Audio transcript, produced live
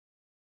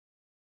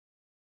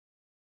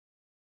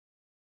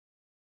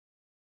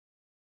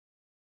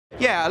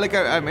Yeah, like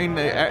I mean,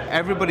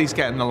 everybody's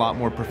getting a lot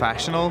more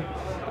professional.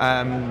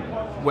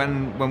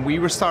 When we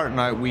were starting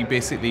out, we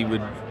basically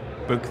would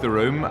book the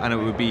room, and it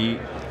would be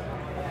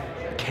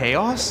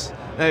chaos.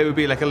 It would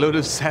be like a load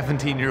of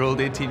 17-year-old,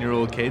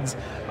 18-year-old kids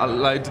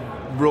allowed to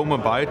roam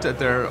about at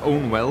their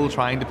own will,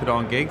 trying to put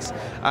on gigs.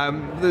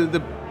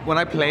 When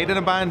I played in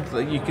a band,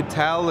 you could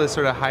tell the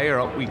sort of higher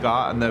up we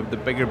got and the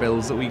bigger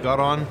bills that we got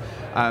on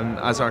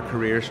as our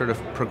career sort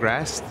of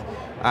progressed.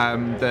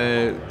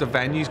 The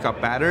venues got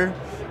better,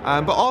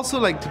 but also,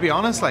 like, to be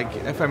honest, like,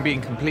 if I'm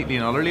being completely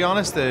and utterly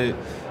honest,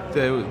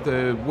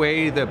 the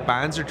way that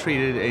bands are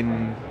treated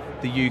in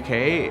the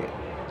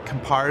UK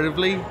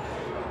comparatively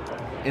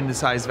in the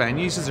size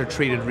venues are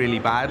treated really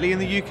badly in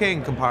the UK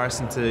in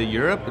comparison to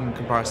Europe, in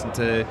comparison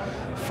to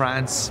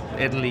France,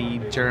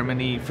 Italy,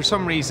 Germany. For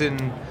some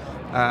reason,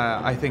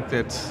 I think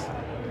that,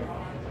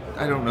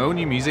 I don't know,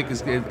 new music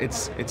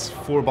it's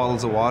 4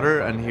 bottles of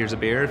water and here's a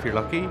beer if you're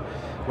lucky,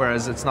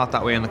 whereas it's not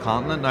that way on the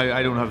continent. Now,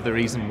 I don't have the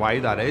reason why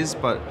that is,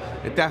 but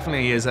it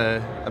definitely is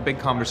a big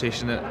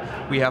conversation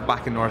that we have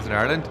back in Northern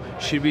Ireland.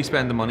 Should we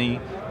spend the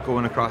money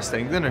going across to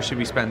England, or should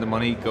we spend the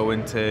money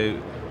going to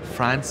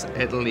France,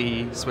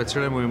 Italy,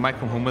 Switzerland, where we might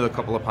come home with a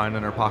couple of pound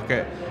in our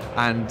pocket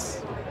and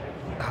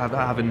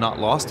having not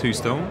lost 2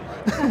 stone?